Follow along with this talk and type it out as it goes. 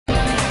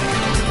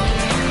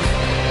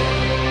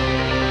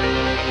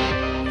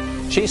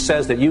She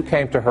says that you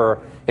came to her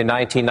in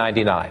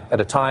 1999 at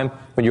a time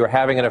when you were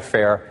having an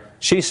affair.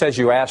 She says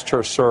you asked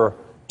her, sir,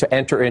 to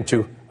enter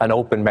into an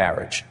open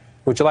marriage.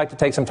 Would you like to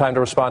take some time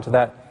to respond to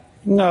that?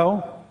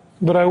 No,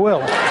 but I will.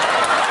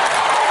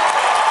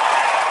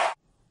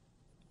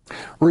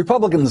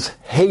 Republicans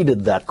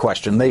hated that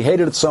question. They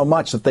hated it so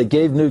much that they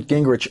gave Newt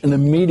Gingrich an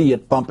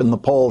immediate bump in the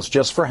polls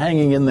just for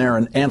hanging in there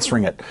and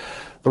answering it.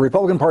 The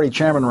Republican Party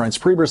chairman, Reince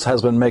Priebus,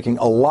 has been making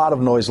a lot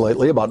of noise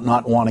lately about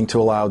not wanting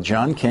to allow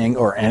John King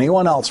or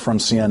anyone else from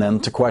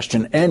CNN to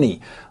question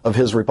any of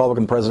his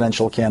Republican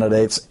presidential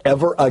candidates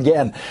ever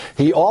again.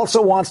 He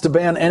also wants to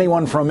ban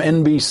anyone from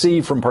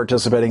NBC from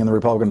participating in the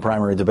Republican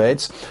primary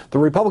debates. The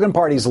Republican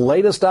Party's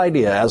latest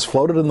idea, as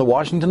floated in the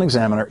Washington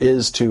Examiner,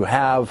 is to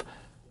have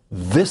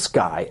this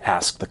guy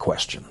ask the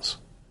questions.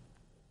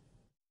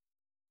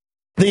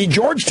 The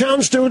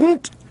Georgetown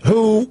student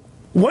who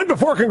went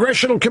before a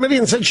congressional committee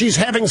and said she's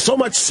having so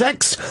much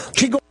sex,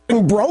 she's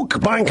going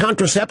broke buying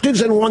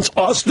contraceptives and wants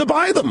us to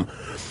buy them.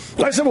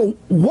 I said, well,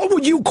 what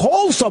would you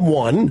call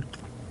someone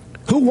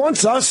who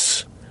wants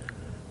us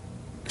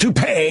to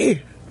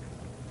pay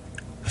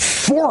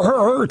for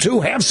her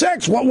to have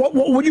sex? What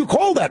would you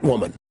call that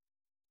woman?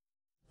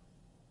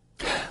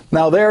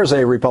 Now, there's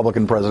a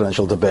Republican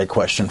presidential debate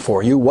question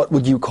for you. What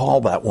would you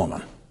call that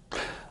woman?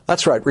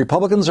 That's right.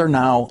 Republicans are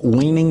now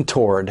leaning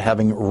toward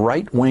having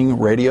right-wing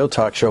radio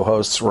talk show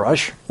hosts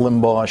Rush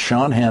Limbaugh,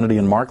 Sean Hannity,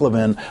 and Mark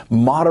Levin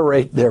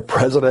moderate their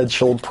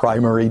presidential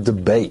primary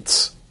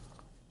debates.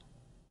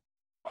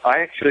 I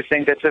actually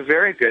think that's a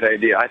very good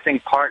idea. I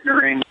think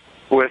partnering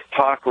with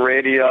talk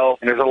radio,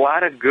 and there's a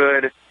lot of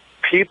good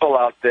people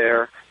out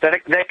there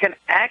that can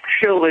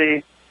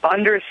actually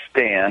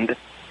understand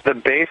the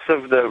base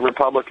of the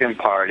Republican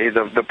Party,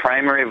 the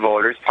primary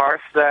voters, parse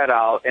that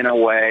out in a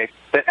way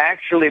that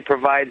actually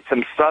provides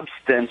some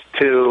substance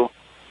to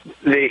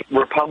the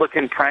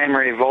Republican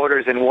primary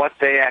voters and what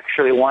they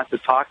actually want to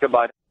talk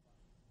about.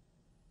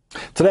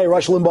 Today,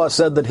 Rush Limbaugh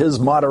said that his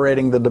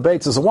moderating the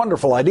debates is a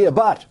wonderful idea,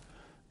 but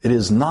it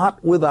is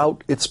not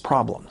without its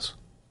problems.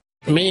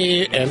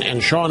 Me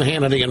and Sean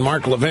Hannity and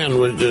Mark Levin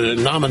would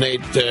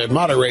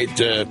moderate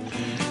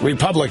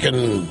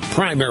Republican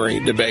primary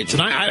debates.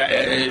 And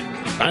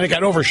I think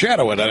I'd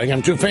overshadow it. I think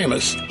I'm too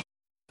famous.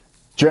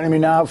 Joining me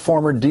now,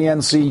 former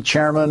DNC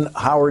chairman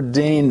Howard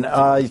Dean.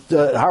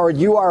 Howard,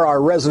 you are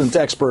our resident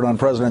expert on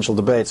presidential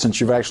debates since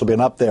you've actually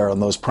been up there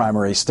on those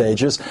primary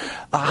stages.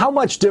 How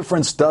much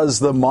difference does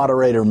the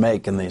moderator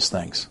make in these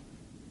things?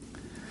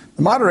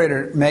 The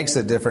moderator makes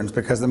a difference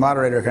because the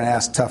moderator can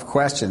ask tough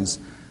questions.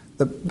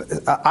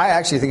 I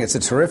actually think it's a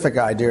terrific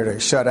idea to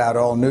shut out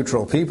all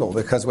neutral people,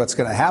 because what's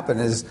going to happen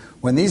is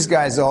when these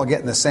guys all get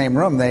in the same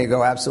room, they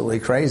go absolutely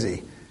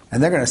crazy.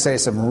 And they're going to say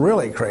some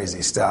really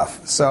crazy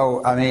stuff.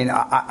 So, I mean,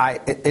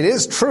 it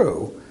is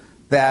true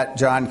that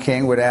John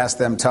King would ask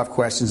them tough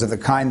questions of the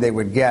kind they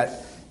would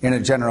get in a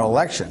general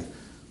election.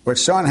 What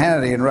Sean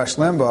Hannity and Rush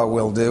Limbaugh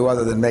will do,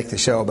 other than make the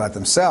show about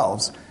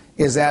themselves,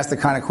 is ask the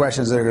kind of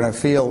questions that are going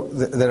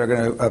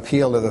to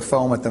appeal to the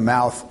foam at the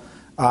mouth.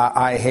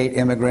 I hate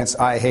immigrants,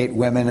 I hate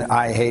women,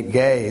 I hate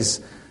gays,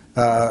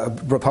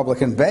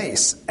 Republican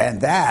base.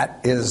 And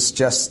that is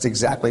just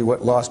exactly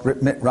what lost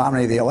Mitt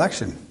Romney the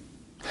election.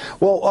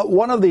 Well,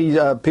 one of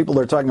the people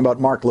they're talking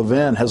about, Mark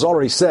Levin, has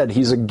already said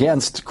he's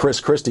against Chris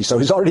Christie. So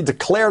he's already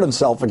declared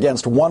himself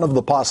against one of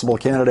the possible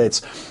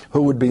candidates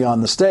who would be on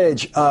the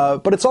stage.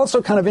 But it's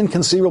also kind of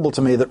inconceivable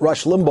to me that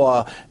Rush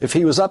Limbaugh, if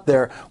he was up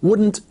there,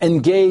 wouldn't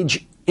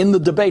engage in the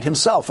debate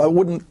himself. I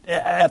wouldn't,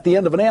 at the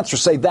end of an answer,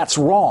 say that's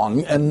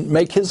wrong and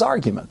make his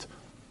argument.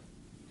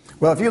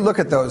 Well, if you look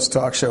at those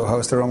talk show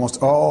hosts, they're almost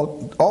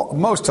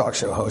most talk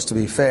show hosts, to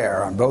be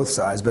fair, on both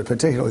sides, but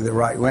particularly the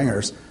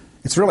right-wingers.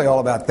 It's really all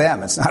about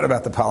them. It's not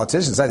about the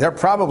politicians. They're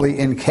probably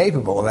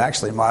incapable of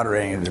actually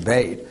moderating a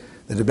debate.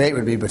 The debate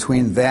would be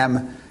between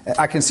them.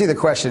 I can see the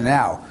question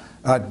now.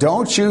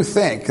 Don't you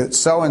think that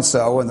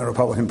so-and-so in the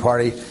Republican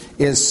Party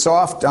is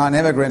soft on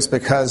immigrants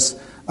because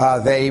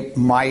they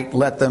might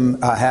let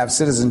them have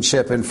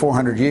citizenship in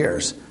 400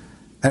 years?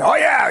 And, oh,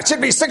 yeah, it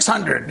should be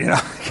 600, you know.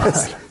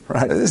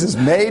 Right. This is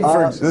made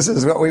for, this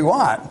is what we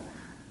want.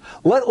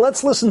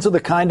 Let's listen to the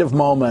kind of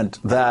moment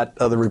that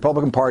the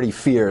Republican Party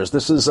fears.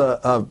 This is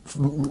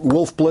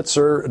Wolf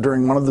Blitzer,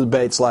 during one of the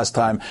debates last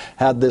time,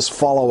 had this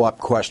follow-up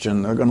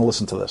question. They're going to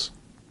listen to this.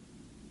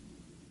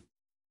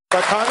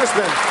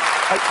 Congressman,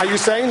 are you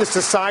saying the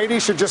society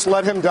should just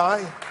let him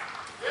die?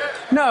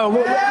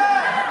 No.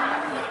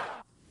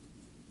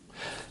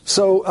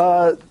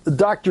 So,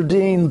 Dr.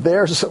 Dean,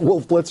 there's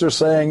Wolf Blitzer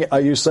saying,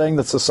 are you saying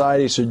that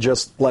society should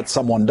just let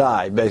someone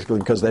die, basically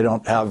because they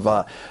don't have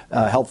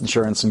health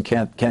insurance and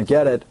can't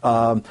get it?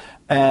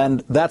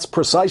 And that's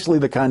precisely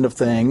the kind of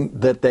thing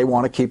that they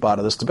want to keep out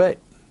of this debate.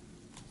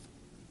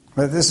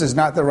 But this is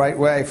not the right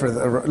way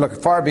for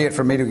look, far be it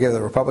from me to give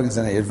the Republicans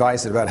any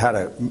advice about how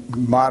to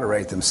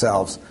moderate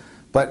themselves.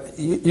 But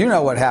you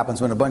know what happens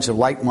when a bunch of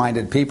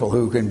like-minded people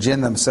who can gin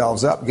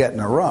themselves up get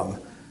in a room.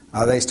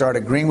 They start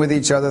agreeing with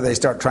each other. They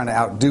start trying to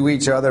outdo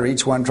each other.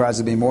 Each one tries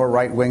to be more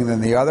right-wing than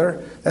the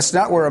other. That's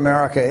not where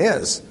America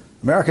is.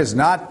 America's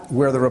not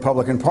where the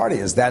Republican Party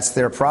is. That's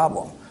their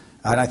problem.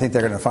 And I think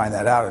they're going to find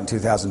that out in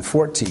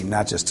 2014,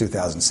 not just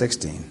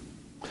 2016.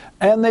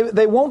 And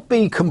they won't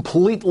be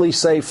completely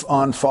safe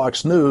on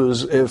Fox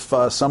News if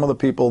some of the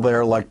people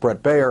there, like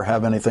Brett Baier,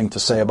 have anything to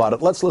say about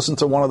it. Let's listen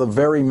to one of the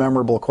very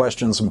memorable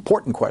questions,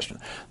 important question,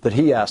 that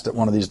he asked at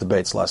one of these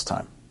debates last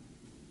time.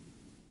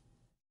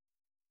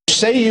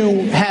 Say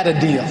you had a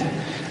deal,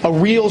 a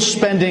real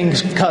spending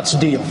cuts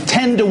deal,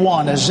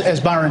 10-to-1,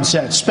 as Byron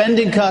said,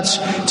 spending cuts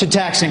to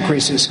tax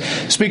increases.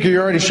 Speaker,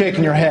 you're already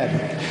shaking your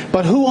head.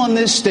 But who on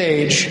this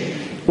stage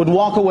would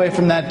walk away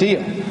from that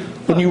deal?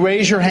 When you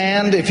raise your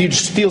hand, if you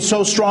feel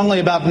so strongly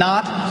about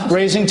not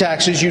raising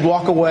taxes, you'd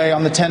walk away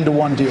on the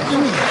 10-to-1 deal.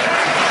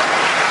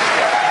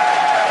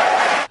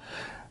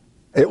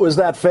 It was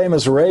that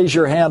famous raise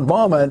your hand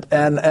moment,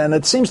 and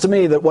it seems to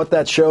me that what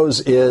that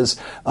shows is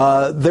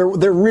there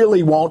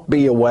really won't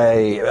be a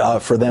way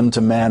for them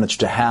to manage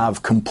to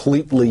have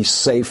completely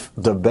safe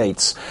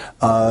debates,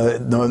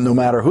 no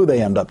matter who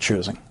they end up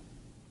choosing.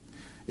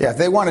 Yeah, if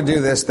they want to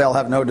do this, they'll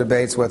have no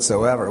debates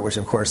whatsoever, which,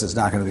 of course, is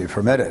not going to be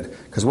permitted.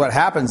 Because what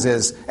happens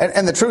is,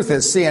 and the truth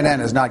is,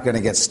 CNN is not going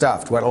to get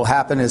stuffed. What will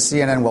happen is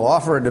CNN will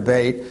offer a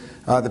debate.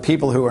 The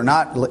people who are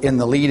not in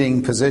the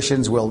leading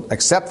positions will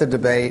accept the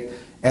debate,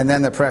 and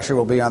then the pressure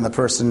will be on the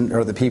person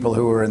or the people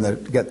who are in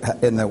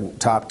the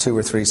top 2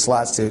 or 3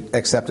 slots to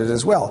accept it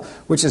as well,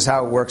 which is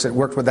how it works. It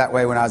worked that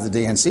way when I was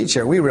the DNC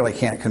chair. We really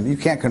you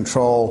can't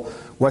control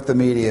what the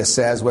media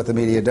says, what the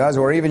media does,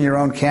 or even your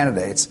own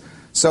candidates.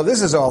 So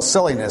this is all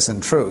silliness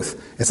in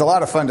truth. It's a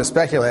lot of fun to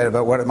speculate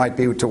about what it might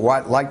be to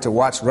like to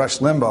watch Rush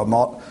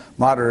Limbaugh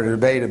moderate a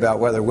debate about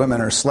whether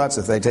women are sluts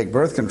if they take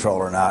birth control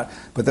or not.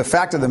 But the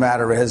fact of the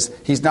matter is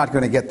he's not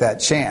going to get that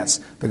chance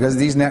because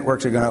these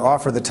networks are going to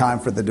offer the time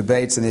for the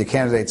debates and the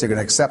candidates are going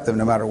to accept them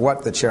no matter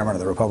what the chairman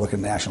of the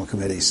Republican National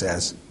Committee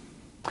says.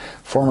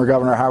 Former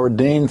Governor Howard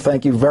Dean,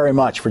 thank you very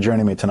much for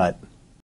joining me tonight.